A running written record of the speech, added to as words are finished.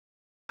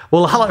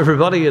Well, hello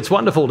everybody. It's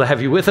wonderful to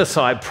have you with us.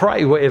 I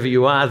pray wherever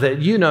you are that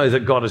you know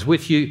that God is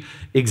with you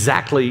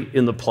exactly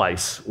in the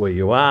place where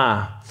you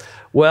are.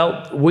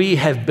 Well, we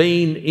have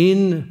been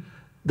in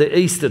the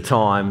Easter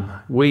time.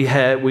 We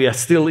are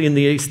still in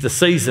the Easter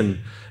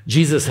season.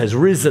 Jesus has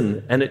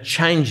risen and it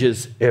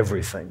changes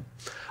everything.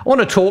 I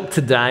want to talk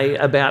today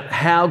about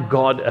how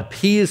God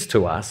appears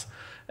to us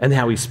and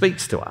how he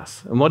speaks to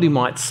us and what he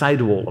might say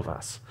to all of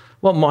us.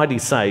 What might he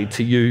say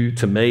to you,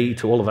 to me,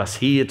 to all of us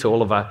here, to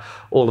all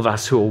of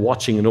us who are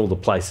watching in all the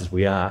places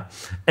we are?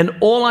 And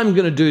all I'm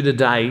going to do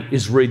today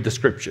is read the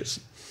scriptures.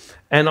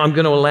 And I'm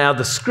going to allow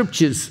the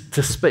scriptures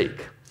to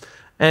speak.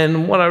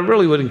 And what I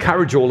really would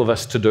encourage all of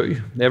us to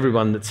do,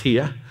 everyone that's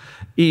here,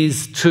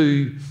 is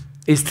to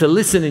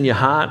listen in your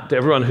heart, to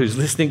everyone who's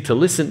listening, to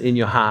listen in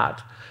your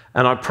heart.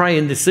 And I pray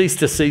in this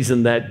Easter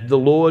season that the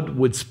Lord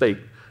would speak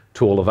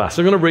to all of us.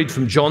 I'm going to read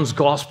from John's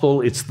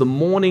Gospel. It's the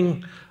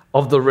morning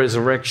of the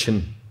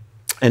resurrection.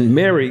 And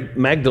Mary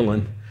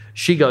Magdalene,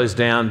 she goes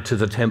down to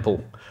the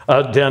temple,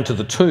 down to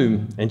the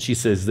tomb, and she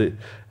says that,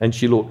 and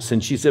she looks,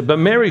 and she said, but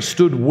Mary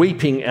stood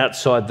weeping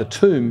outside the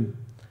tomb.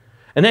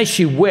 And as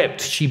she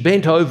wept, she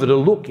bent over to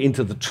look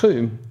into the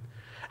tomb,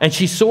 and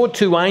she saw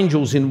two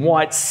angels in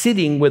white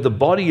sitting where the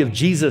body of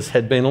Jesus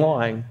had been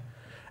lying,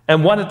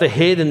 and one at the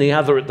head and the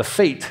other at the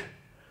feet.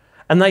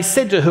 And they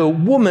said to her,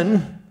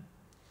 "Woman,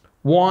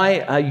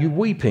 why are you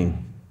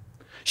weeping?"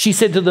 She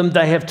said to them,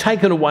 "They have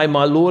taken away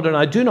my Lord, and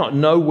I do not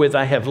know where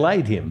they have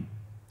laid him."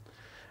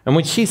 And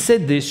when she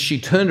said this, she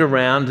turned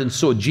around and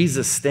saw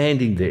Jesus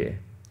standing there.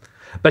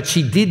 But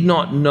she did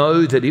not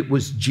know that it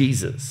was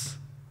Jesus.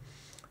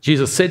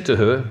 Jesus said to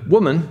her,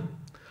 "Woman,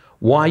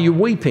 why are you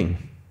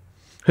weeping?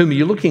 Whom are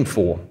you looking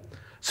for?"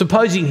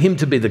 Supposing him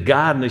to be the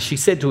gardener, she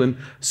said to him,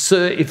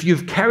 "Sir, if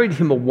you've carried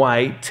him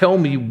away, tell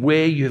me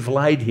where you've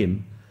laid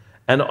him,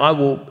 and I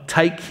will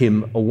take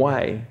him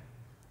away."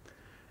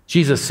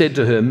 Jesus said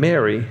to her,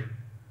 "Mary,"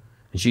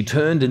 and she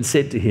turned and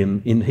said to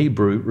him in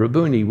Hebrew,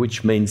 "Rabboni,"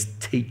 which means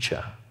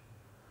teacher.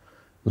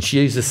 And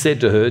Jesus said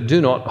to her,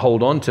 "Do not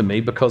hold on to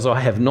me, because I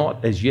have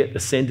not as yet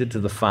ascended to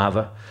the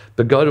Father,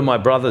 but go to my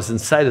brothers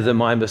and say to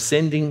them, I am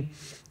ascending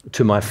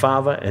to my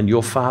Father and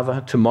your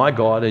Father, to my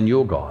God and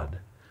your God."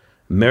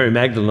 Mary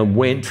Magdalene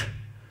went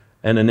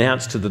and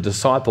announced to the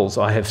disciples,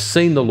 "I have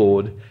seen the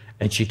Lord,"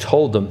 and she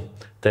told them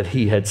that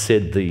he had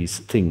said these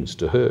things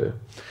to her.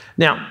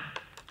 Now,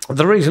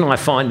 the reason I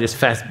find this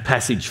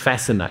passage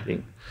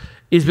fascinating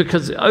is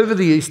because over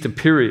the Easter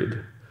period,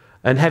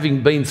 and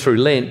having been through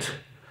Lent,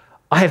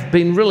 I have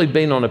really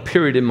been on a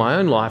period in my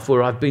own life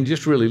where I've been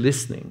just really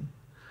listening,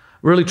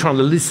 really trying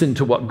to listen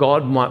to what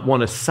God might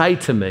want to say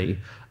to me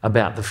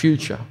about the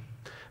future.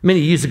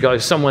 Many years ago,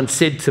 someone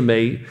said to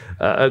me,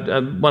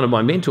 one of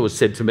my mentors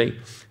said to me,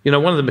 you know,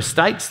 one of the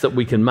mistakes that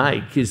we can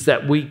make is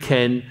that we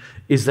can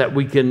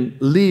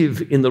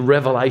live in the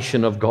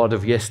revelation of God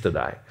of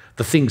yesterday,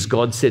 the things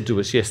God said to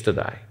us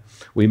yesterday.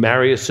 We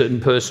marry a certain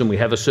person, we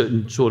have a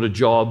certain sort of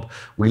job,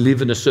 we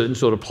live in a certain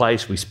sort of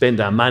place, we spend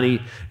our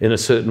money in a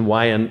certain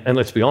way, and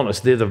let's be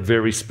honest, they're the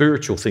very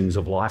spiritual things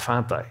of life,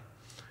 aren't they?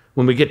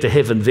 When we get to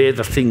heaven, they're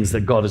the things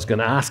that God is going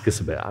to ask us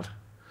about.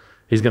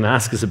 He's going to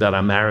ask us about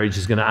our marriage.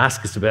 He's going to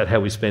ask us about how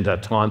we spent our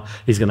time.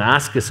 He's going to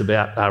ask us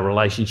about our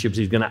relationships.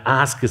 He's going to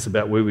ask us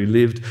about where we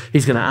lived.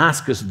 He's going to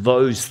ask us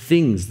those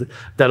things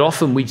that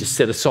often we just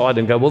set aside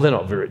and go, well,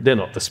 they're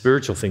not the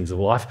spiritual things of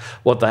life.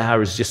 What they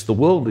are is just the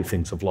worldly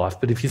things of life.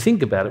 But if you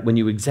think about it, when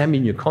you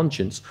examine your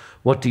conscience,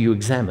 what do you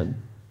examine?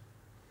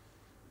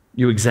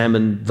 You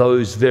examine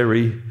those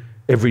very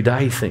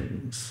everyday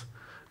things.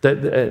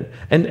 And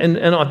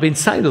I've been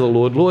saying to the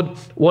Lord, "Lord,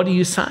 what do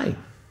you say?"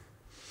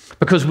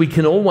 Because we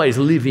can always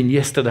live in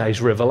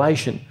yesterday's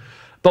revelation.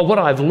 But what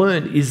I've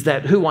learned is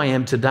that who I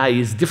am today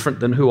is different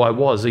than who I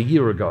was a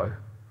year ago.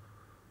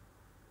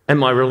 And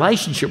my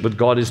relationship with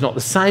God is not the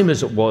same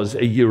as it was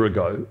a year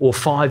ago, or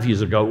 5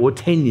 years ago, or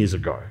 10 years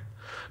ago.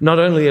 Not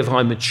only have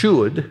I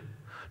matured,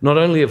 not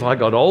only have I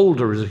got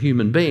older as a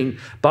human being,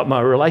 but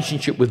my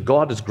relationship with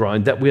God has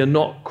grown, that we are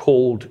not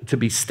called to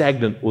be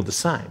stagnant or the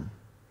same.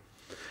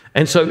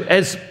 And so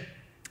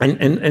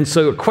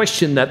so a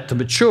question that the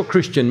mature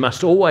Christian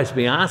must always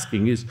be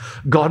asking is,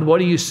 God,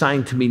 what are you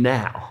saying to me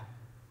now?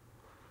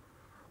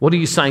 What are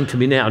you saying to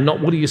me now?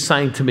 Not what are you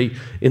saying to me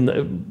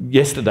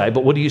yesterday,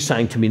 but what are you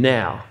saying to me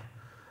now?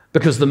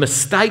 Because the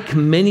mistake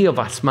many of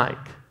us make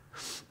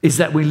is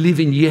that we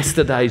live in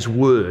yesterday's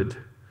word.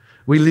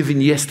 We live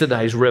in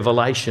yesterday's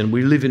revelation.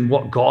 We live in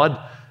what God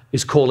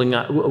was calling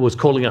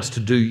us to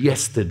do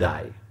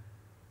yesterday.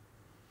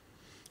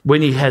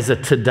 When he has a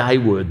today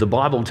word, the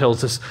Bible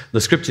tells us,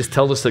 the scriptures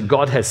tell us that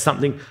God has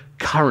something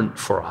current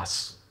for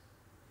us.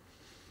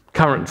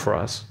 Current for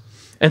us.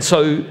 And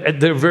so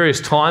there are various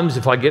times,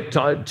 if I get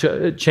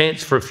a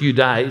chance for a few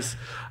days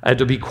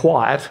to be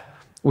quiet,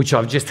 which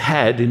I've just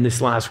had in this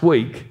last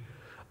week,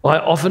 I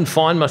often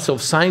find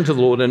myself saying to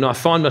the Lord, and I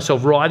find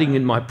myself writing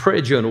in my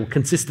prayer journal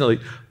consistently,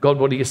 God,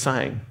 what are you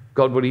saying?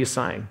 God, what are you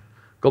saying?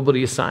 God, what are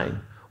you saying?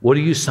 What are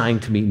you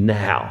saying to me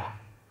now?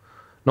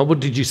 Not what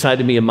did you say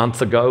to me a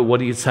month ago, what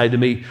do you say to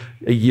me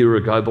a year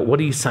ago, but what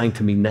are you saying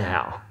to me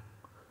now?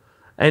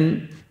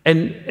 And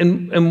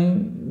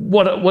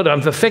what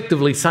I'm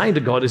effectively saying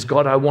to God is,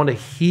 God, I want to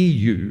hear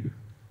you.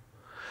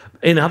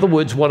 In other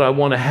words, what I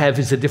want to have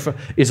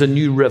is a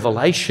new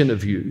revelation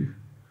of you.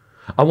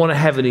 I want to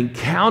have an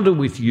encounter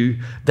with you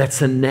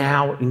that's a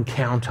now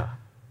encounter.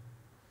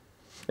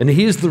 And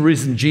here's the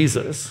risen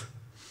Jesus.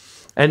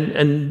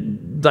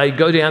 And they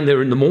go down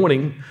there in the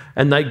morning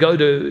and they go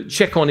to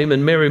check on him,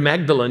 and Mary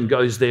Magdalene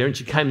goes there, and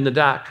she came in the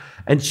dark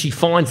and she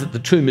finds that the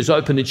tomb is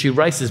open, and she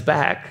races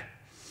back.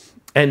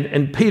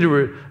 And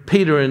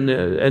Peter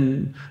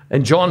and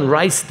John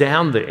race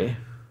down there.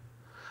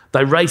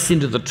 They race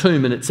into the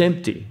tomb and it's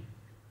empty.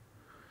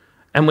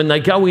 And when they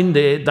go in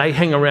there, they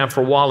hang around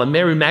for a while, and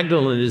Mary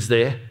Magdalene is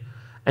there.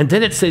 And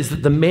then it says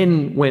that the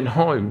men went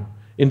home.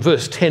 In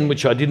verse 10,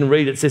 which I didn't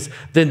read, it says,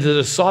 then the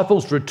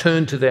disciples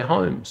returned to their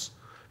homes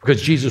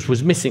because Jesus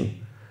was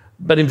missing.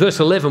 But in verse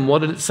 11, what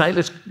did it say?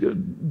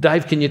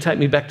 Dave, can you take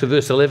me back to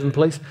verse 11,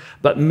 please?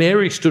 But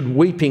Mary stood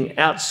weeping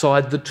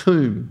outside the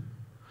tomb.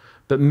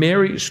 But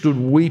Mary stood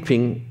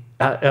weeping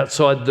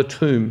outside the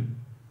tomb.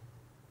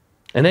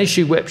 And as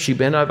she wept, she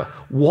bent over.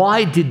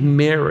 Why did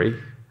Mary,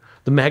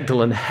 the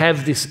Magdalene,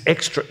 have this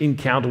extra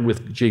encounter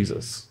with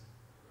Jesus?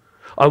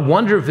 I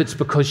wonder if it's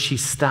because she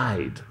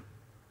stayed.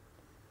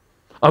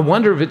 I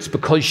wonder if it's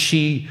because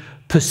she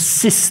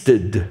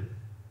persisted.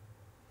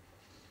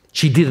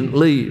 She didn't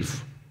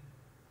leave.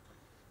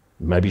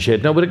 Maybe she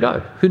had nowhere to go.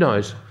 Who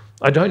knows?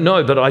 I don't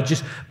know,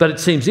 but it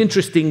seems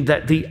interesting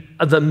that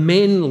the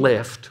men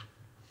left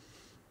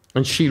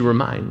and she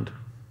remained.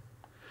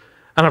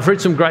 And I've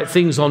read some great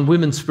things on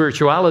women's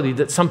spirituality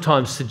that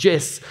sometimes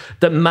suggests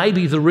that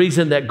maybe the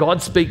reason that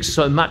God speaks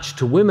so much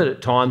to women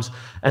at times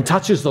and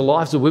touches the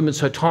lives of women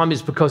so time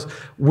is because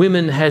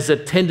women has a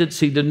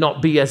tendency to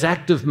not be as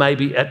active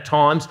maybe at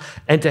times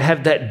and to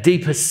have that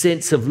deeper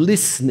sense of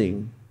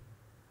listening.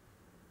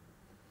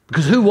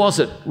 Because who was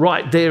it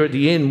right there at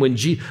the end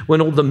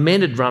when all the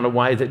men had run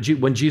away,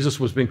 when Jesus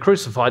was being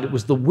crucified? It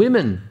was the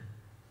women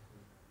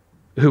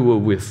who were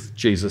with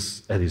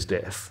Jesus at his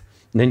death.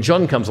 And then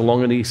John comes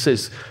along and he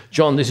says,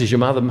 John, this is your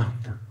mother.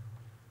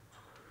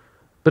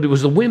 But it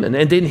was the women.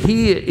 And then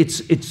here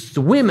it's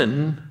the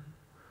women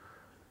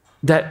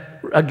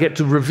that get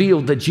to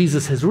reveal that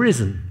Jesus has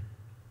risen.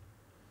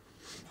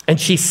 And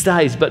she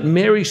stays. But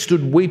Mary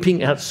stood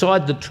weeping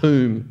outside the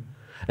tomb.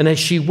 And as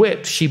she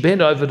wept, she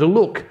bent over to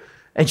look.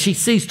 And she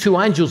sees two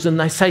angels and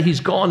they say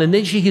he's gone. And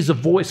then she hears a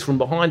voice from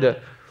behind her.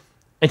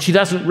 And she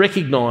doesn't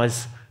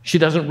recognize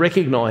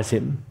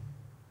him.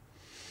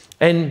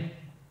 And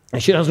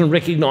she doesn't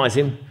recognize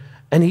him.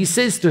 And he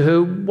says to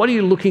her, what are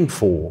you looking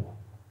for?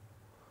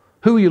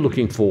 Who are you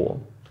looking for?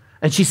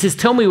 And she says,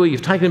 tell me where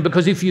you've taken him,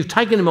 because if you've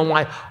taken him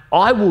away,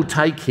 I will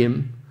take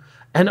him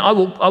and I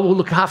will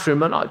look after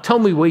him. And tell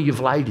me where you've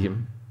laid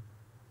him,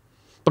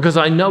 because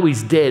I know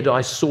he's dead.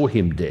 I saw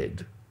him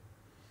dead.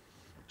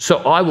 So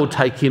I will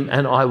take him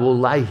and I will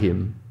lay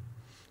him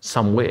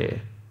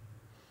somewhere.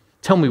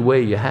 Tell me where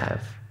you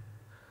have.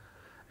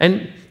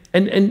 And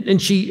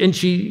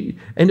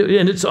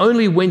it's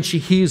only when she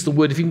hears the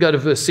word. If you can go to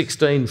verse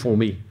 16 for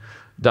me,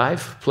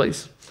 Dave,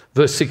 please.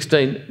 Verse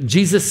 16.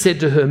 Jesus said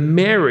to her,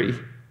 Mary,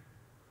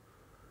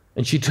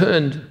 and she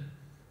turned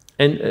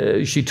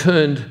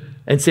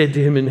and said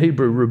to him in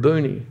Hebrew,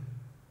 Rabboni,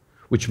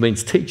 which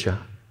means teacher.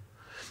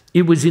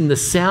 It was in the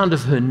sound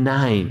of her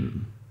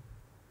name.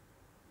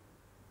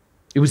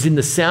 It was in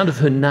the sound of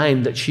her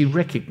name that she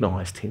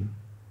recognized him.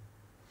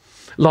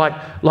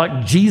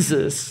 Like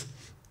Jesus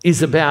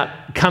is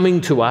about coming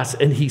to us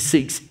and he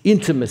seeks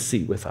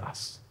intimacy with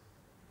us.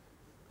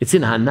 It's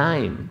in our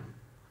name.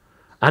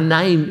 Our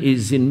name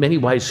is in many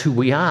ways who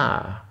we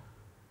are.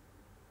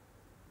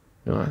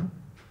 You know?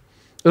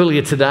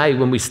 Earlier today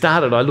when we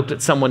started, I looked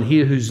at someone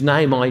here whose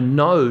name I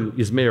know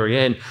is Mary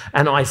Ann,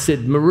 and I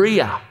said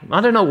Maria.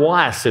 I don't know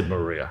why I said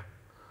Maria.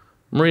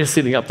 Maria's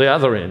sitting up the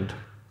other end.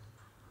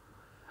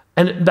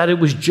 But it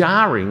was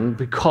jarring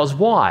because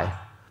why?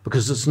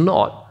 Because it's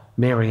not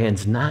Mary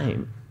Ann's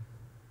name.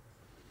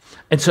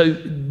 And so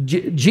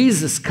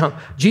Jesus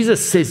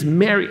says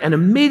Mary, and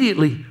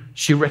immediately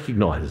she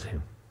recognizes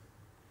him.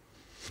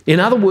 In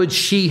other words,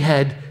 she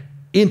had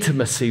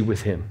intimacy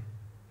with him.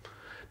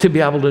 To be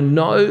able to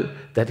know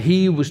that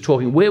he was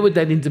talking. Where would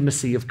that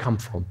intimacy have come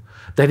from?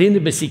 That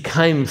intimacy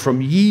came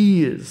from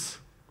years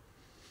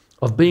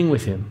of being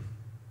with him,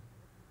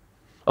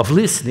 of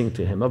listening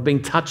to him, of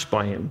being touched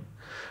by him.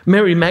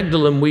 Mary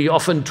Magdalene, we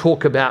often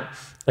talk about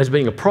as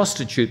being a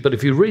prostitute, but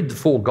if you read the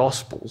four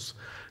Gospels,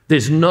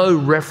 there's no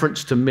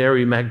reference to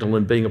Mary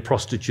Magdalene being a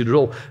prostitute at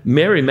all.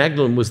 Mary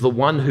Magdalene was the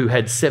one who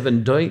had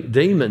 7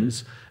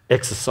 demons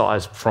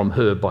exorcised from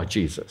her by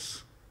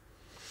Jesus.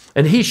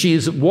 And here she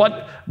is.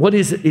 What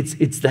is it?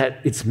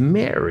 It's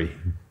Mary.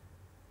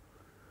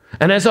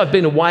 And as I've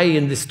been away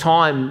in this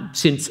time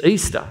since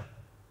Easter,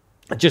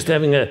 just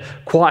having a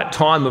quiet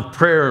time of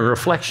prayer and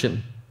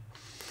reflection,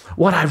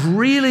 what I've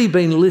really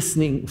been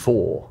listening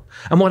for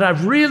and what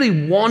I've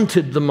really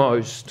wanted the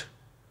most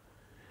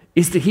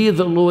is to hear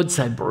the Lord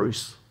say,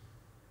 Bruce.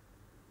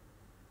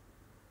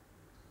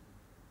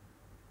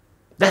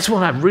 That's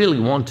what I've really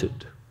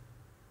wanted.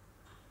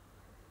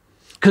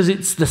 because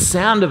it's the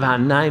sound of our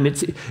name.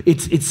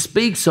 It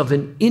speaks of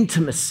an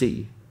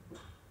intimacy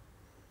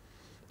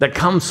that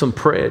comes from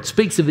prayer. It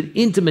speaks of an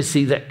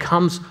intimacy that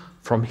comes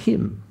from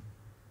Him.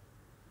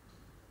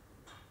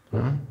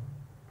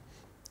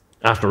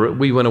 After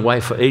we went away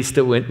for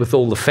Easter, went with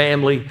all the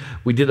family.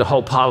 We did a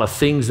whole pile of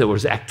things. There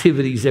was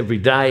activities every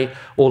day.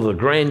 All of the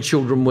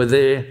grandchildren were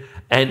there,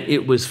 and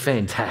it was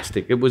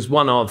fantastic. It was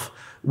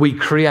we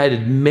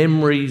created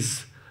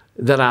memories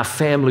that our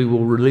family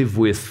will live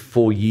with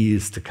for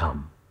years to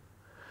come.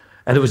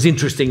 And it was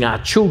interesting, our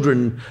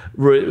children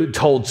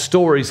told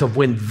stories of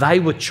when they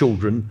were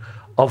children,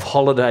 of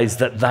holidays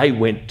that they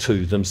went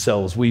to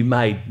themselves. We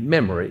made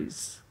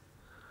memories.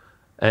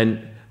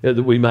 And it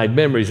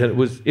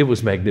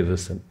was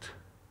magnificent.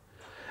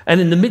 And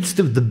in the midst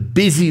of the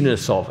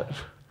busyness of it,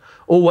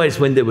 always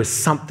when there was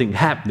something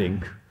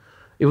happening,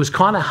 it was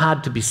kind of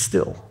hard to be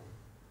still.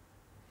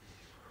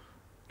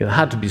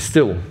 Hard to be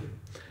still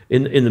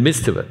in the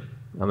midst of it.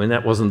 I mean,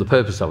 that wasn't the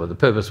purpose of it. The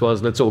purpose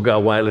was, let's all go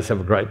away, let's have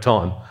a great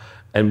time.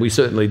 And we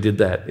certainly did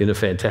that in a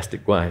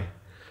fantastic way.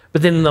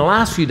 But then in the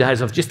last few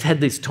days, I've just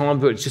had this time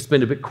where it's just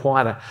been a bit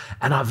quieter,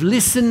 and I've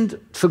listened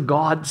for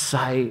God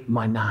say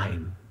my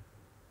name.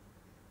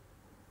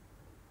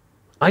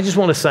 I just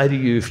want to say to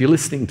you, if you're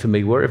listening to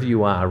me, wherever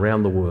you are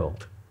around the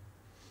world,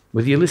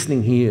 whether you're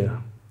listening here,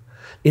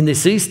 in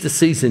this Easter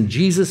season,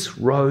 Jesus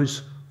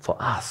rose for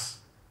us.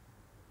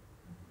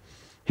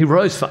 He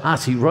rose for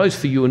us. He rose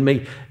for you and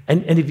me.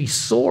 And if He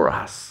saw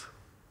us,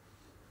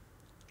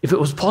 if it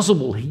was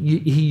possible,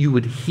 you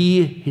would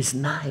hear His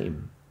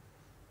name.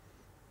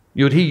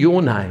 You would hear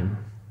your name.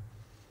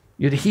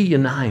 You'd hear your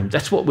name.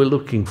 That's what we're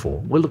looking for.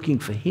 We're looking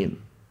for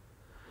Him.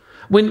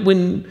 When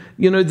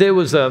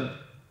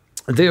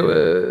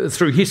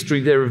through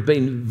history, there have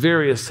been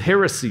various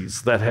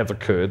heresies that have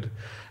occurred.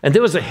 And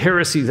there was a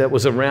heresy that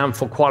was around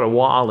for quite a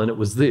while, and it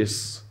was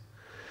this,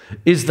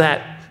 is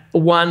that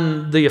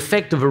the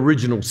effect of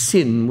original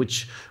sin,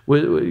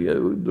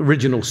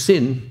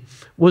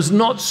 was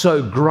not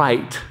so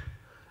great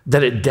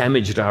that it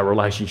damaged our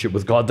relationship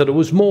with God, that it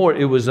was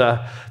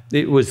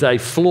a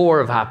flaw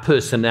of our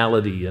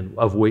personality and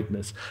of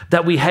weakness,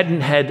 that we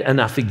hadn't had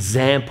enough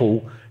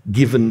example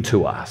given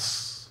to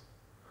us.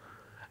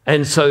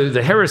 And so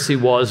the heresy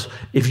was,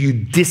 if you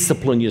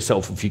discipline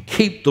yourself, if you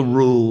keep the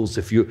rules,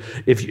 if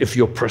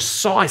you're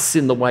precise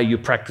in the way you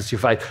practice your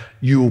faith,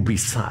 you'll be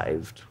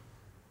saved.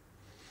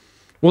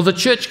 Well, the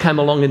church came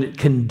along and it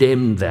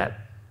condemned that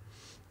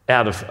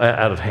out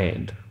of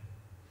hand.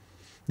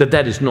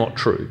 That is not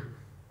true.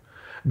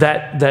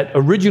 That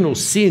original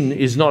sin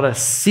is not a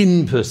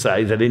sin per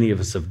se that any of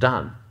us have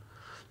done,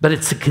 but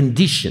it's a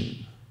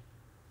condition.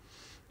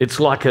 It's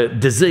like a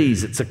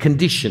disease, it's a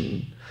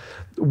condition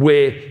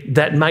where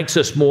that makes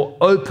us more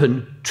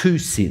open to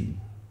sin.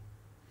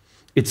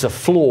 It's a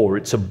flaw,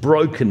 it's a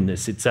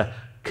brokenness, it's a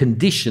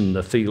condition,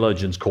 the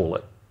theologians call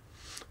it,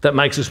 that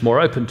makes us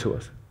more open to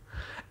it.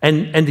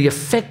 And the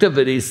effect of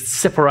it is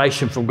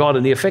separation from God,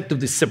 and the effect of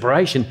this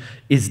separation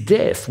is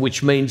death,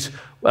 which means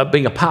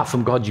being apart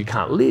from God, you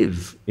can't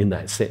live in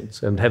that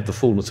sense and have the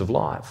fullness of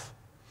life.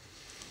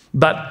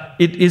 But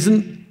it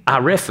isn't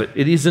our effort,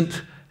 it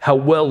isn't how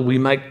well we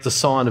make the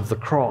sign of the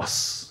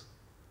cross,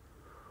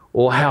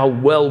 or how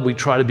well we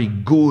try to be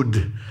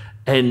good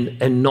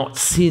and not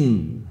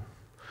sin,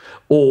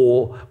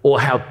 or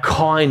how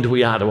kind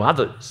we are to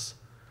others.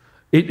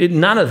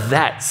 None of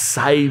that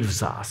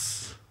saves us.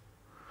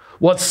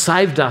 What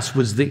saved us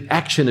was the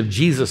action of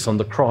Jesus on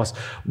the cross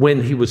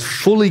when He was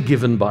fully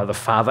given by the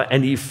Father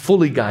and He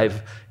fully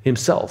gave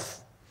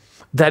Himself.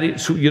 That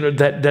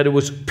it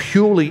was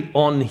purely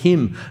on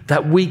Him,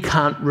 that we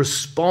can't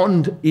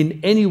respond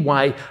in any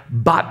way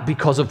but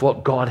because of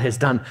what God has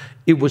done.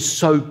 It was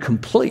so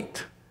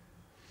complete.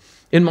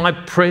 In my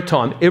prayer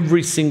time,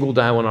 every single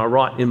day when I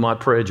write in my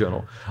prayer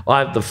journal,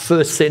 the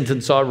first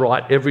sentence I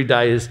write every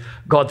day is,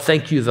 God,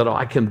 thank you that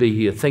I can be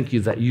here. Thank you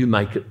that you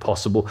make it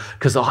possible,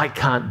 because I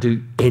can't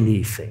do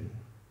anything.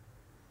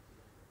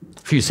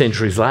 A few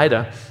centuries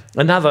later,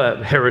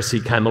 another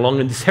heresy came along,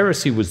 and this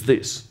heresy was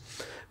this.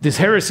 Is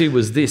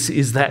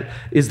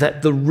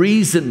that the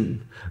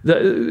reason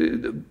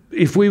that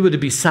if we were to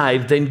be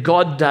saved, then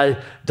God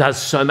does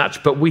so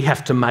much, but we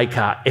have to make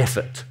our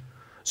effort.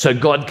 So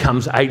God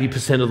comes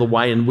 80% of the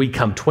way and we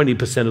come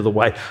 20% of the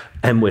way,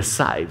 and we're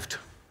saved.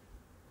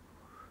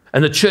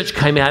 And the church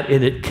came out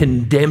and it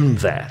condemned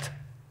that.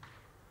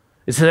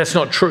 It said that's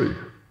not true.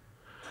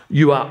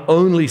 You are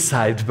only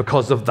saved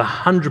because of the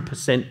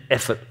 100%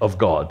 effort of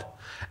God,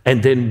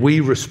 and then we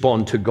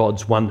respond to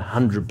God's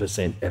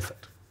 100%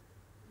 effort.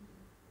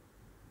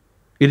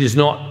 It is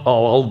not,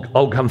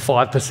 I'll come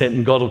 5%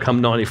 and God will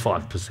come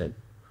 95%.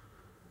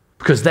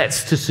 Because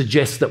that's to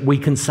suggest that we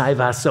can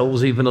save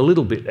ourselves even a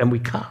little bit, and we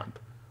can't.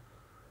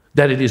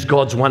 That it is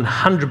God's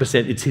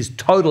 100%, it's His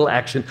total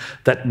action,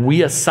 that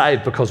we are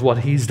saved because of what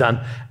He's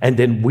done, and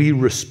then we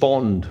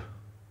respond.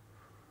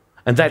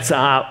 And that's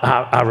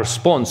our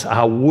response.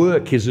 Our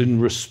work is in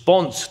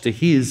response to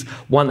His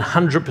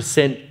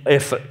 100%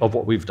 effort of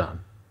what we've done.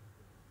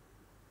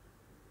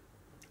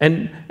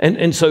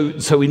 And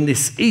so in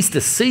this Easter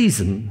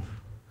season,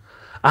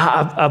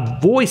 our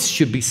voice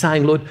should be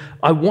saying, Lord,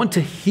 I want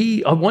to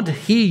hear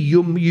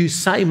you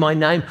say my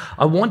name.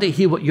 I want to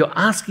hear what you're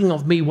asking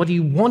of me. What are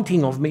you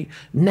wanting of me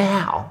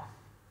now?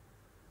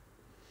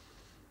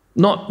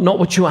 Not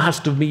what you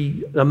asked of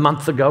me a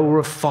month ago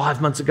or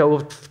 5 months ago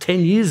or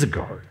 10 years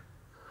ago.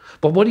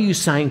 But what are you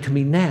saying to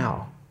me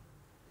now?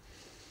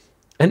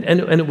 And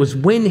it was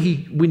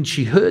when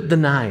she heard the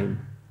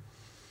name,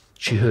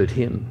 she heard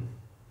him.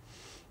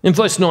 In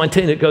verse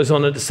 19 it goes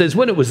on and it says,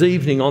 when it was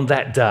evening on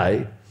that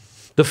day,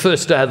 the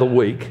first day of the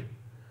week,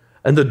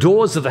 and the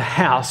doors of the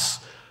house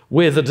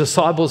where the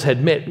disciples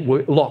had met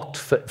were locked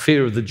for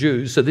fear of the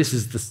Jews. So this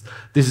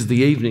is the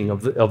evening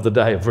of the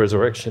day of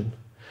resurrection.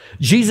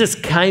 Jesus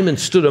came and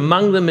stood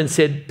among them and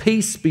said,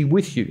 peace be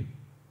with you.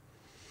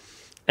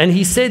 And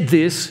he said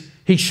this,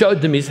 he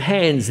showed them his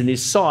hands and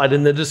his side,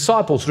 and the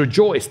disciples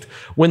rejoiced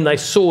when they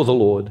saw the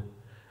Lord.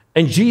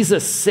 And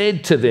Jesus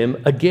said to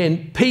them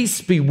again,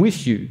 peace be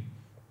with you.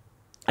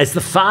 As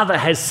the Father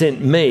has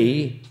sent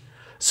me,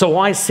 so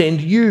I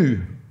send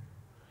you.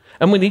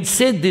 And when he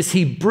said this,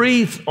 he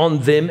breathed on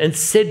them and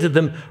said to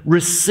them,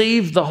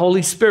 receive the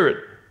Holy Spirit.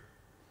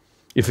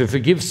 If you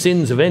forgive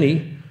sins of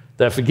any,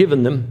 they're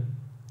forgiven them.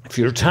 If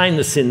you retain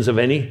the sins of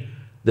any,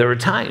 they're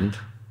retained.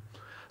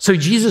 So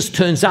Jesus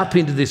turns up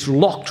into this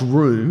locked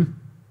room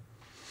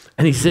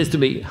and he says to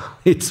me,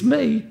 it's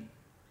me.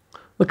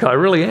 Look, I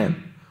really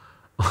am.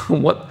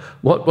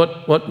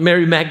 What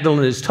Mary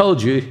Magdalene has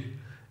told you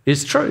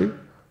is true.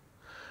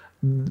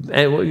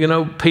 And, you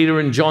know, Peter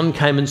and John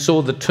came and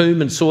saw the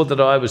tomb and saw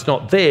that I was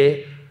not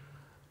there,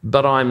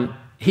 but I'm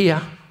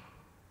here.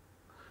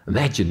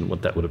 Imagine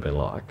what that would have been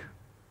like.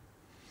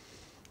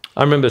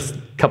 I remember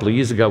a couple of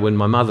years ago when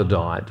my mother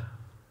died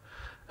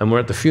and we're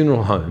at the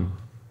funeral home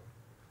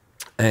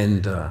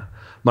and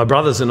my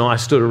brothers and I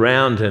stood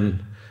around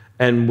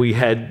and we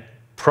had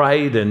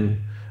prayed,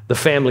 and the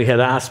family had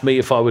asked me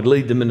if I would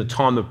lead them in a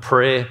time of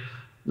prayer.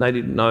 They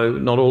didn't know,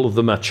 not all of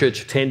them are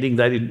church attending,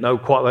 they didn't know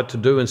quite what to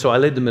do, and so I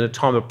led them in a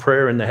time of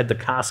prayer, and they had the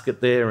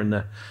casket there and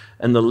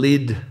the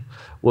lid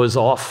was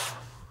off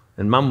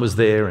and Mum was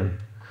there and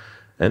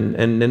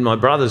then my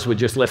brothers were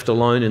just left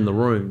alone in the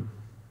room.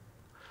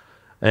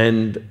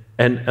 And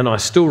I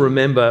still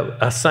remember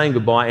us saying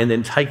goodbye and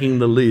then taking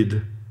the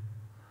lid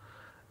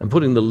and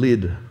putting the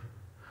lid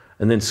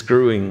and then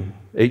screwing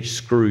each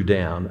screw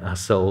down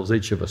ourselves.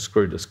 Each of us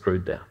screwed a screw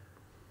down.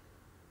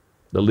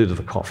 The lid of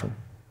the coffin.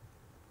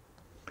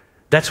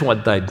 That's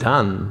what they'd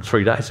done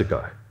 3 days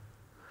ago.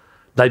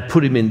 They'd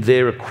put him in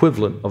their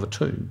equivalent of a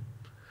tomb.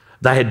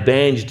 They had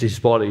bandaged his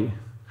body.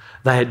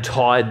 They had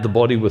tied the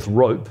body with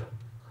rope,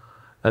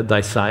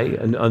 they say,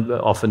 and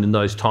often in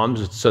those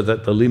times, so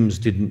that the limbs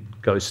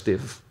didn't go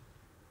stiff.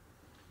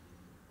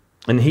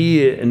 And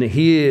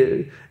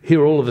here,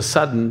 all of a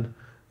sudden,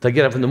 they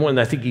get up in the morning,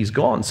 they think he's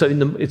gone. So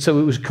it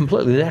was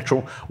completely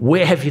natural.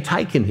 Where have you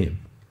taken him?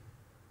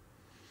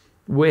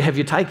 Where have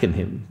you taken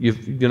him?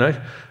 You know,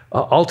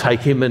 I'll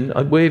take him,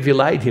 and where have you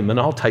laid him? And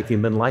I'll take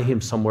him and lay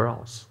him somewhere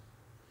else.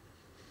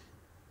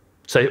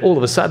 So all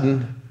of a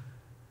sudden,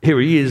 here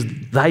he is,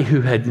 they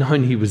who had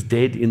known he was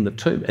dead in the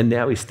tomb, and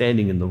now he's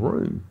standing in the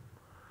room.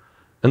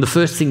 And the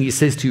first thing he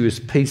says to you is,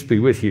 peace be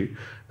with you.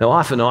 Now,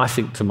 often I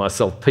think to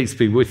myself, peace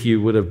be with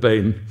you would have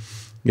been,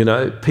 you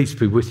know, peace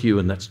be with you,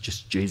 and that's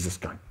just Jesus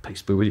going,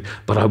 peace be with you.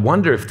 But I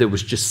wonder if there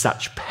was just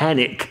such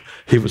panic,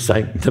 he was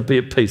saying, to be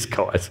at peace,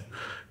 guys.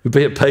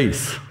 Be at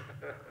peace.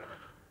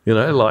 You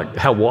know, like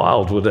how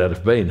wild would that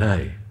have been,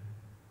 hey?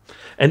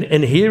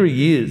 And here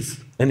he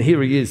is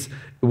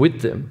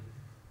with them.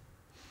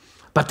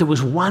 But there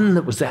was one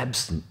that was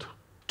absent,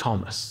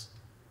 Thomas.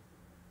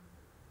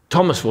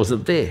 Thomas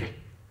wasn't there.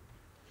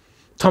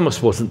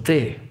 Thomas wasn't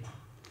there.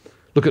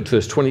 Look at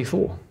verse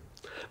 24.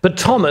 But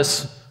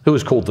Thomas, who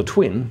was called the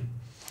twin,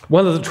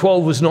 one of the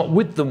 12, was not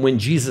with them when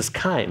Jesus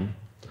came.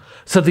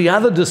 So the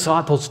other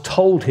disciples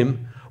told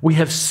him, we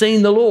have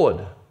seen the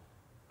Lord.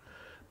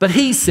 But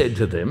he said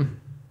to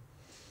them,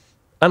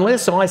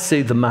 unless I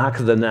see the mark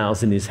of the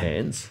nails in his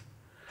hands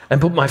and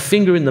put my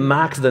finger in the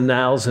mark of the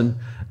nails and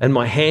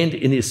my hand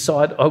in his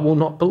side, I will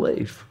not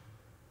believe.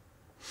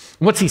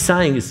 What's he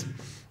saying is,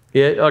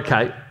 yeah,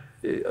 okay,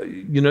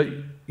 you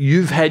know,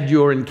 you've had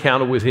your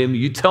encounter with him.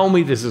 You tell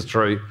me this is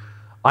true.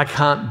 I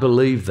can't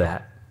believe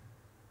that.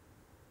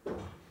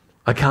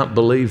 I can't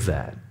believe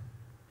that.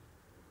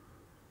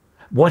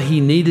 What he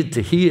needed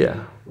to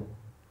hear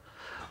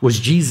was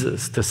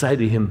Jesus to say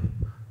to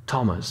him,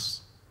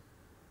 Thomas.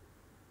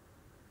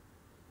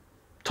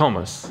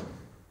 Thomas.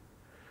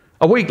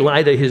 A week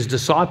later, his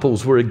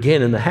disciples were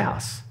again in the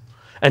house,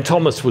 and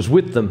Thomas was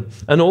with them.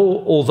 And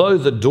although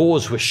the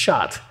doors were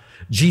shut,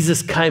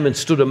 Jesus came and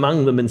stood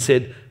among them and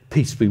said,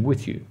 peace be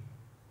with you.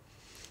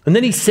 And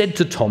then he said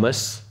to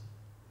Thomas,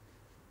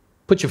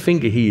 put your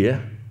finger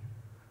here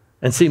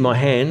and see my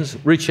hands.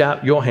 Reach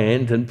out your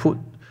hand and put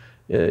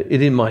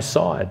it in my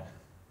side.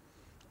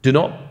 Do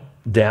not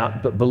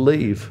doubt, but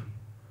believe.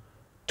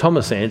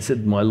 Thomas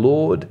answered, my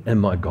Lord and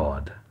my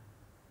God.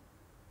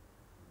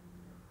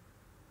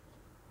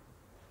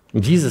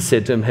 And Jesus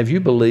said to him, have you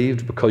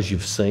believed because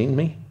you've seen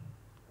me?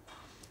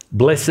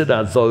 Blessed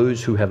are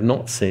those who have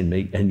not seen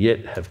me and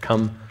yet have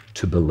come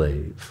to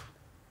believe.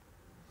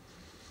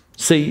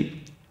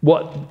 See,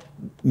 what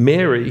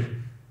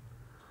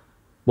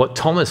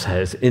Thomas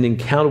has, an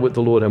encounter with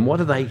the Lord, and what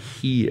do they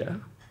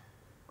hear?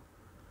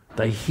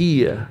 They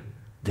hear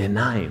their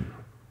name.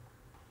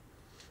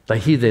 They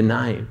hear their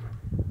name.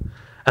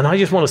 And I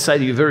just want to say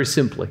to you very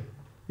simply,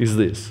 is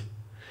this.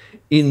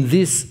 In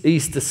this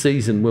Easter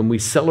season, when we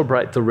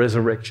celebrate the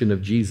resurrection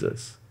of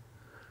Jesus,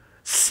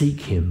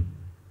 seek him.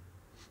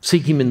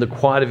 Seek him in the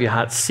quiet of your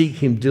heart. Seek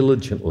him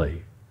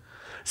diligently.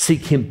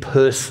 Seek him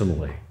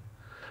personally.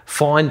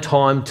 Find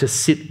time to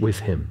sit with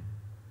him.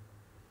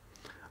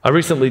 I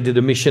recently did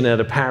a mission at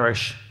a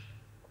parish,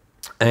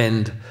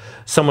 and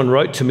someone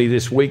wrote to me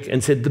this week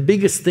and said, the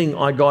biggest thing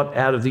I got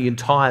out of the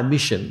entire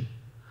mission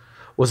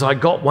was I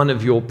got one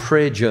of your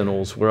prayer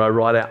journals where I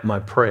write out my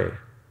prayer.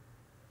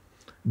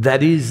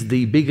 That is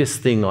the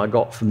biggest thing I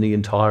got from the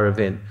entire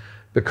event,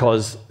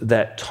 because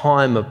that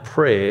time of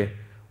prayer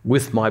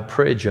with my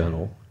prayer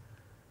journal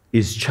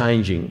is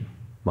changing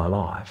my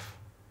life.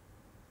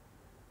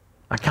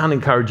 I can't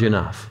encourage you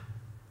enough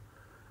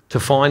to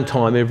find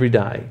time every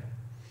day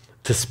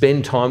to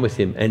spend time with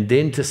him, and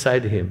then to say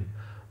to him,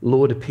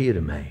 Lord, appear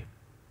to me.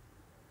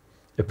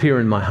 Appear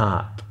in my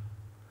heart.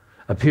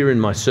 Appear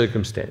in my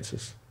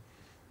circumstances.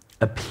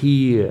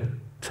 Appear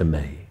to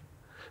me.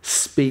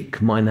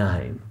 Speak my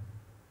name.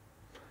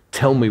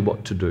 Tell me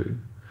what to do.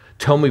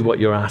 Tell me what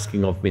you're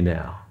asking of me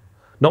now.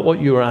 Not what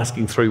you were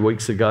asking 3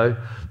 weeks ago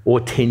or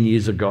 10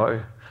 years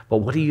ago, but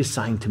what are you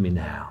saying to me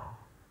now?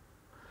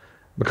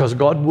 Because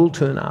God will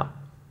turn up.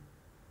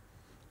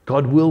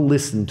 God will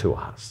listen to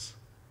us.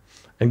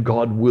 And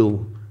God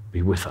will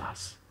be with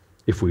us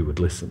if we would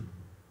listen.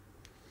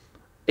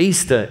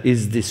 Easter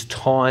is this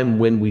time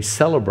when we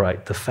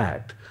celebrate the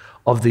fact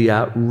of the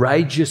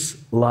outrageous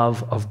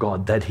love of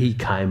God, that he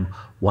came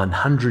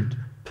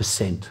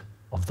 100%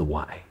 of the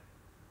way.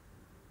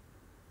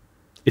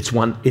 It's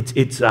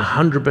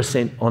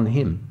 100% on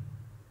him.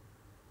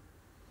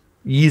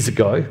 Years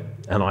ago,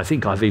 and I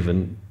think I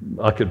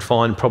could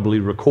find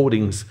probably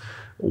recordings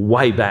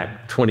way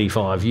back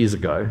 25 years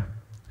ago,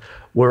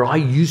 where I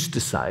used to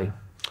say,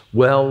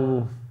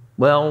 well,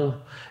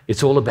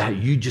 it's all about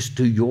you just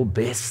do your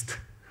best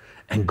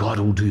and God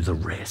will do the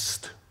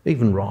rest.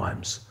 Even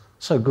rhymes.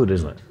 So good,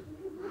 isn't it?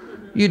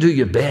 You do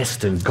your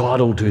best and God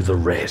will do the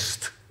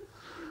rest.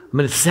 I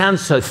mean, it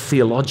sounds so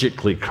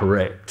theologically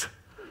correct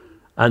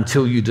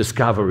until you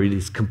discover it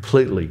is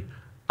completely,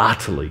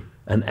 utterly,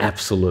 and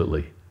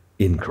absolutely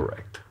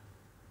incorrect.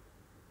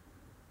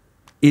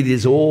 It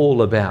is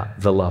all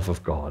about the love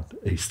of God,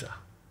 Easter.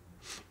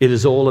 It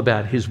is all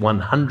about his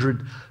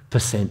 100%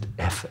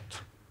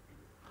 effort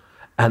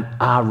and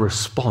our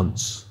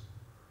response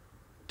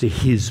to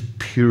his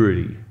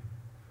purity,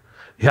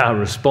 our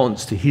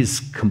response to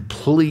his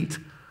complete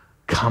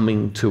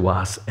coming to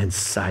us and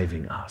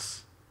saving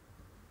us,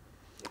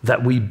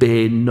 that we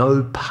bear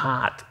no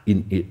part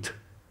in it.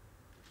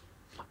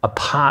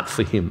 Apart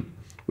from him,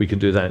 we can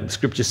do that. And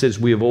Scripture says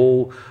we have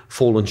all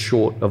fallen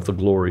short of the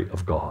glory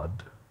of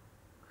God.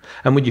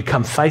 And when you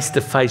come face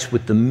to face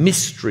with the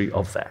mystery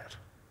of that,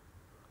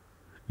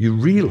 you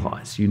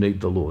realise you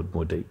need the Lord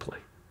more deeply.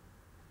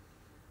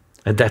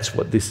 And that's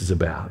what this is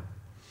about.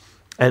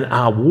 And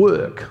our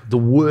work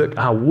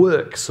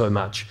so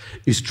much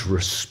is to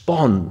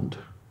respond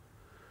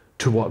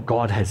to what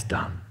God has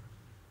done.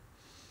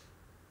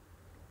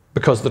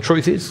 Because the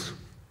truth is,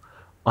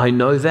 I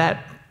know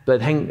that, but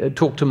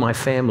talk to my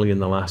family in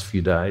the last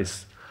few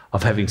days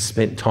of having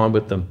spent time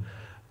with them.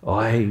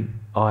 I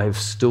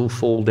still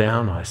fall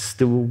down, I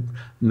still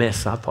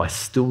mess up, I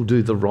still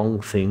do the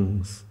wrong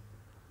things.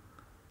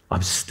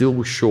 I'm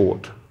still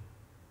short,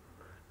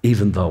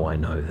 even though I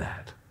know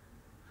that.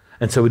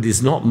 And so it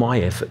is not my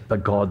effort,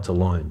 but God's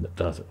alone that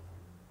does it.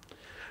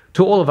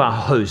 To all of our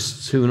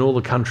hosts who in all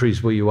the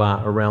countries where you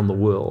are around the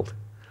world,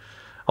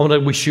 I want to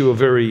wish you a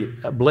very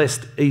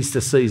blessed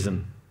Easter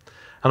season.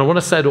 And I want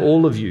to say to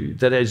all of you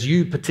that as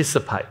you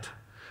participate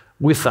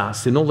with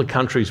us in all the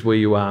countries where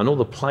you are and all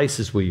the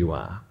places where you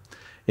are,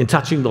 in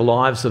touching the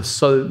lives of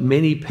so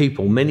many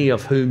people, many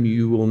of whom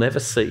you will never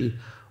see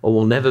or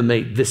will never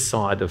meet this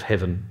side of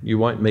heaven. You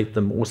won't meet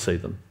them or see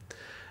them.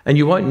 And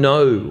you won't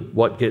know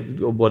what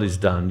is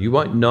done. You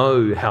won't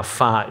know how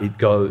far it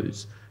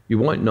goes. You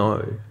won't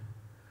know.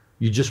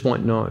 You just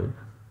won't know.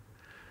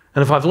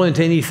 And if I've learnt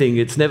anything,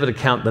 it's never to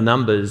count the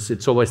numbers.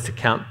 It's always to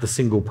count the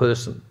single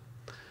person.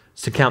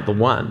 It's to count the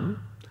one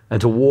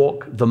and to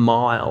walk the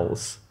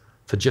miles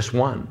for just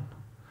one.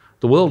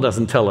 The world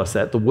doesn't tell us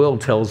that. The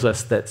world tells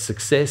us that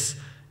success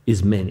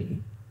is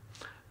many.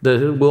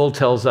 The world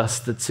tells us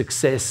that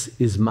success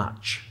is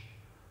much,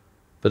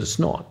 but it's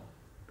not.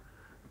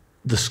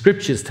 The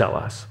Scriptures tell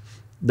us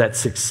that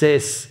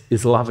success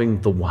is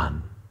loving the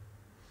one.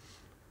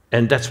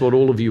 And that's what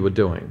all of you are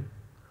doing,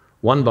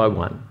 one by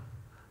one,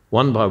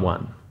 one by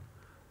one,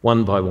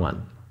 one by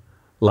one,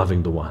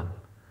 loving the one.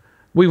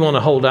 We want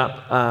to hold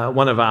up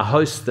one of our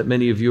hosts that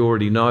many of you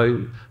already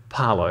know,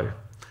 Paolo.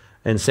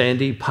 And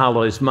Sandy,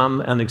 Paolo's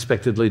mum,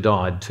 unexpectedly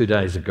died 2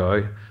 days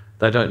ago.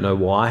 They don't know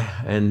why,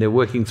 and they're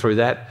working through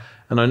that.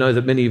 And I know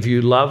that many of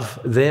you love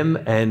them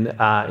and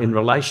are in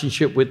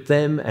relationship with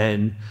them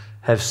and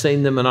have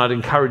seen them, and I'd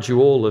encourage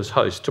you all as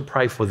hosts to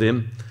pray for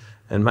them.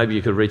 And maybe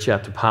you could reach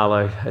out to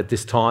Paolo at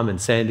this time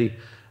and Sandy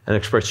and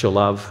express your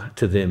love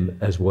to them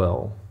as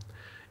well.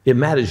 It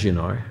matters, you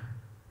know.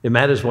 It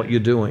matters what you're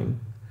doing.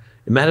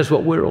 It matters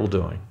what we're all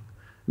doing.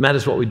 It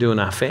matters what we do in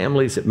our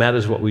families. It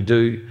matters what we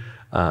do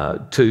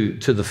to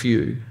the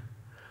few.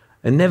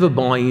 And never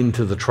buy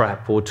into the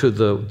trap or to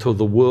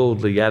the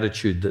worldly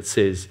attitude that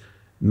says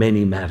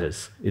many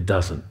matters. It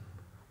doesn't.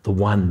 The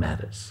one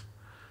matters.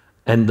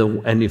 And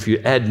if you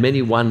add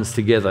many ones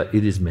together,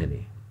 it is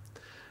many.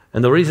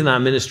 And the reason our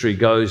ministry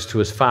goes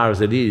to as far as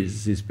it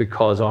is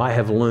because I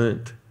have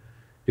learnt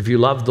if you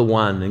love the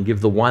one and give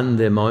the one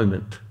their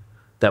moment,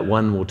 that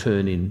one will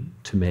turn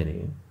into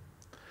many.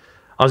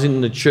 I was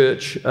in the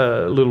church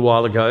a little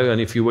while ago,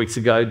 only a few weeks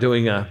ago,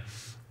 doing an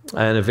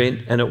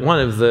event, and at one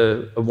of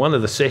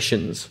the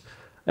sessions,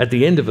 at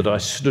the end of it, I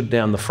stood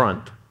down the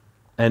front,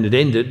 and it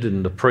ended,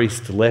 and the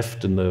priest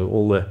left, and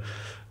all the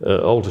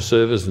altar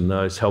servers and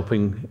those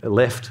helping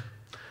left,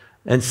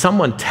 and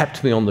someone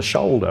tapped me on the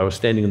shoulder. I was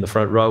standing in the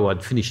front row.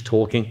 I'd finished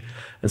talking,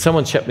 and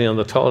someone tapped me on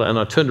the shoulder, and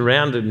I turned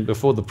around, and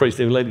before the priest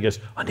even left, he goes,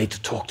 "I need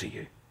to talk to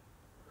you."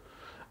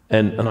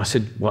 And I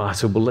said, well,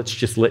 let's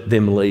just let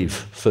them leave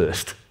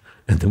first,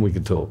 and then we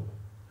can talk.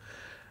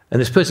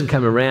 And this person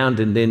came around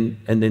and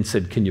then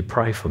said, "Can you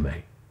pray for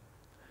me?"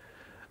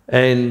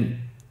 And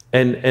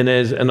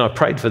I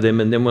prayed for them,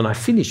 and then when I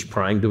finished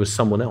praying, there was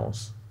someone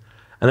else.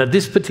 And at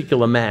this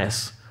particular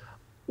mass,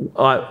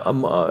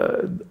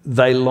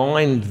 they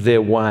lined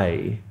their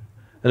way,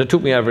 and it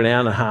took me over an hour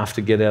and a half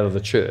to get out of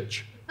the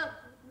church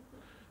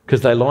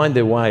because they lined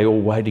their way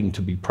all waiting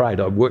to be prayed.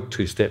 I worked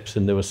 2 steps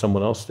and there was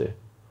someone else there.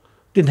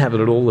 Didn't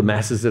happen at all the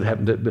masses, it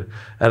happened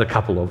at a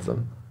couple of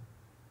them.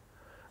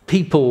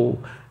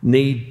 People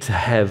need to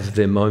have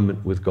their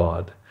moment with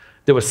God.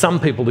 There were some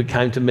people who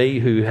came to me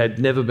who had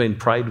never been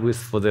prayed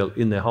with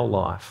in their whole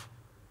life.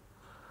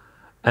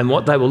 And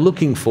what they were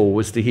looking for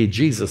was to hear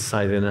Jesus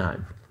say their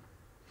name.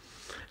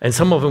 And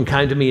some of them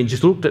came to me and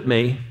just looked at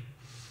me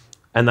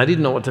and they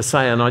didn't know what to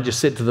say, and I just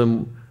said to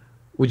them,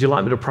 "Would you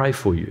like me to pray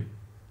for you?"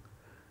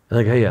 And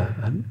they go, "Yeah,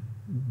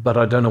 but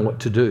I don't know what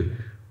to do."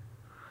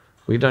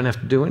 Well, you don't have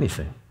to do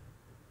anything.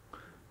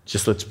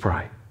 Just let's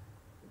pray.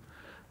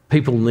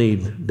 People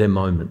need their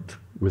moment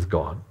with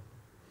God.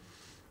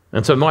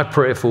 And so my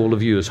prayer for all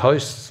of you as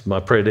hosts, my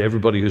prayer to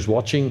everybody who's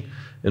watching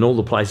in all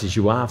the places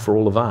you are, for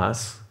all of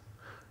us,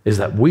 is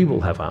that we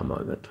will have our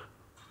moment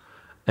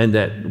and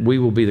that we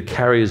will be the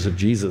carriers of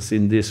Jesus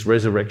in this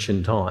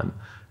resurrection time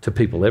to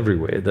people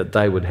everywhere, that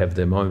they would have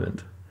their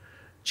moment.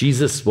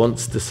 Jesus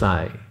wants to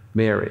say,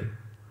 Mary,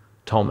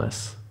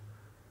 Thomas,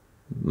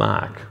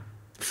 Mark,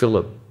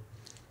 Philip,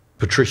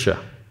 Patricia,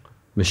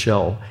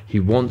 Michelle, he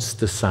wants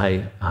to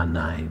say our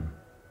name.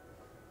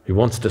 He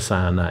wants to say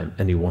our name,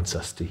 and he wants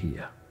us to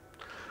hear.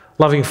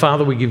 Loving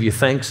Father, we give you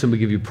thanks and we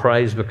give you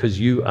praise because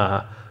you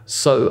are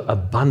so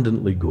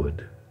abundantly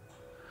good.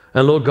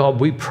 And Lord God,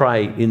 we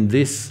pray in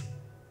this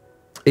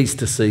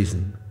Easter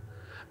season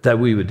that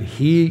we would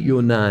hear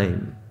your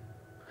name,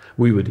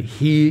 we would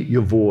hear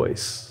your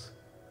voice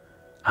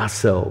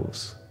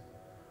ourselves.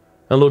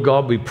 And Lord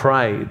God, we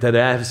pray that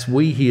as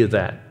we hear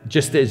that,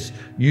 just as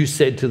you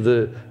said to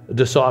the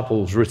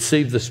disciples,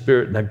 receive the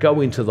Spirit, now go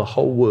into the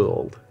whole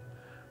world,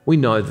 we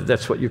know that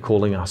that's what you're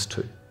calling us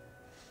to.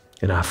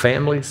 In our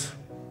families,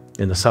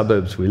 in the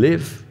suburbs we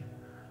live,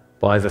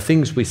 by the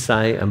things we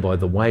say and by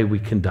the way we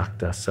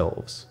conduct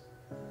ourselves.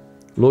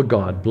 Lord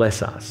God,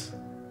 bless us.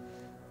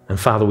 And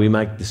Father, we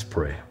make this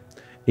prayer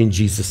in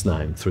Jesus'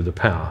 name through the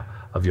power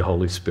of your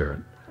Holy Spirit.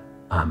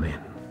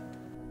 Amen.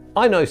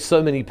 I know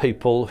so many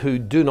people who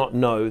do not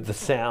know the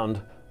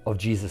sound of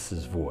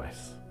Jesus'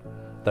 voice.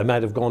 They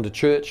may have gone to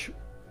church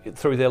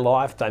through their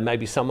life. They may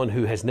be someone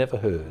who has never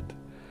heard.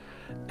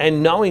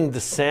 And knowing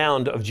the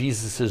sound of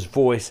Jesus'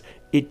 voice,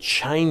 it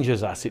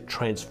changes us, it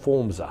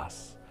transforms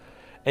us.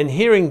 And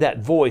hearing that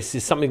voice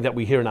is something that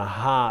we hear in our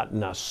heart,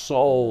 in our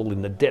soul,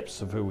 in the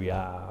depths of who we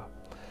are.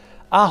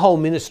 Our whole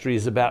ministry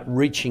is about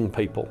reaching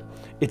people.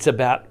 It's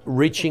about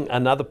reaching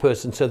another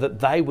person so that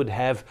they would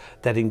have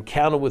that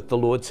encounter with the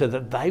Lord, so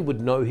that they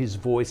would know his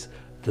voice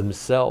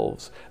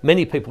themselves.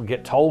 Many people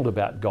get told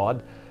about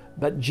God,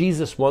 but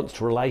Jesus wants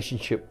a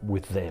relationship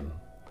with them.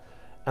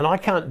 And I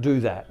can't do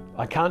that.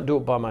 I can't do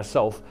it by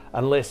myself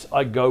unless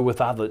I go with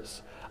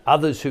others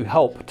who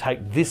help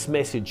take this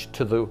message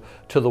to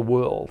the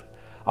world.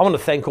 I want to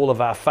thank all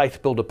of our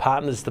Faith Builder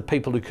partners, the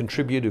people who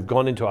contribute, who've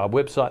gone into our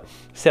website,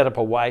 set up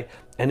a way,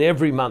 and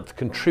every month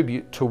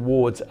contribute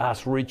towards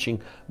us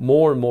reaching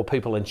more and more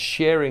people and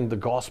sharing the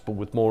gospel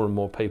with more and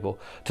more people.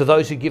 To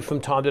those who give from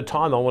time to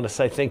time, I want to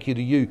say thank you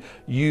to you.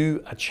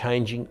 You are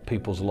changing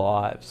people's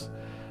lives.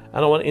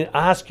 And I want to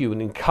ask you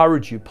and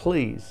encourage you,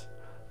 please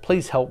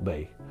help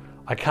me.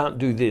 I can't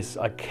do this.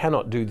 I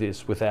cannot do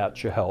this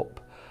without your help.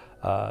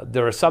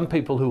 There are some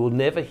people who will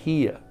never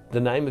hear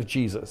the name of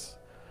Jesus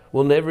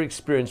We'll never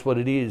experience what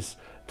it is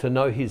to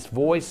know His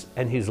voice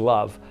and His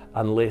love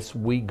unless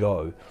we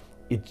go.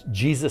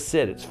 Jesus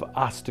said it's for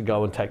us to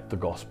go and take the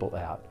gospel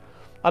out.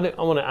 I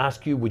want to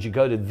ask you, would you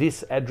go to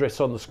this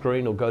address on the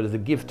screen or go to the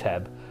Give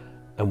tab,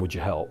 and would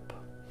you help?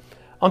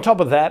 On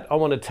top of that, I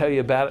want to tell you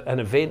about an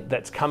event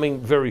that's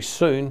coming very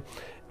soon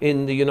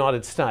in the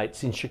United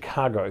States, in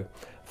Chicago,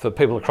 for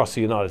people across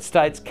the United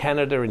States,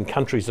 Canada, and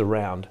countries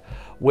around,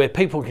 where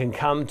people can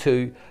come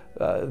to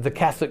the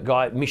Catholic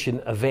Guy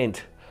Mission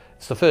event.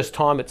 It's the first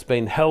time it's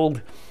been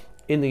held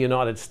in the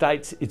United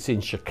States. It's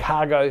in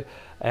Chicago,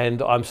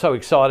 and I'm so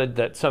excited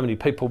that so many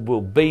people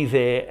will be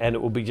there, and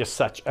it will be just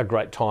such a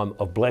great time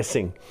of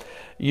blessing.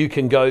 You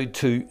can go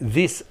to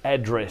this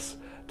address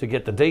to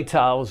get the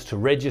details, to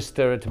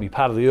register, to be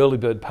part of the early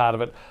bird part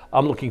of it.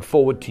 I'm looking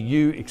forward to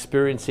you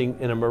experiencing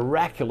in a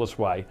miraculous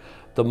way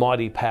the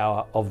mighty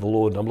power of the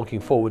Lord, and I'm looking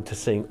forward to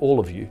seeing all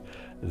of you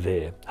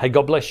there. Hey,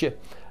 God bless you.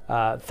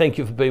 Thank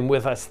you for being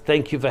with us.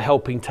 Thank you for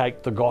helping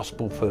take the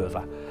gospel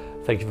further.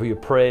 Thank you for your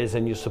prayers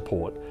and your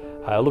support.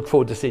 I look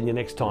forward to seeing you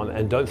next time.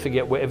 And don't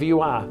forget, wherever you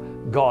are,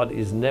 God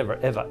is never,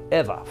 ever,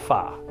 ever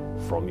far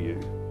from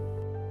you.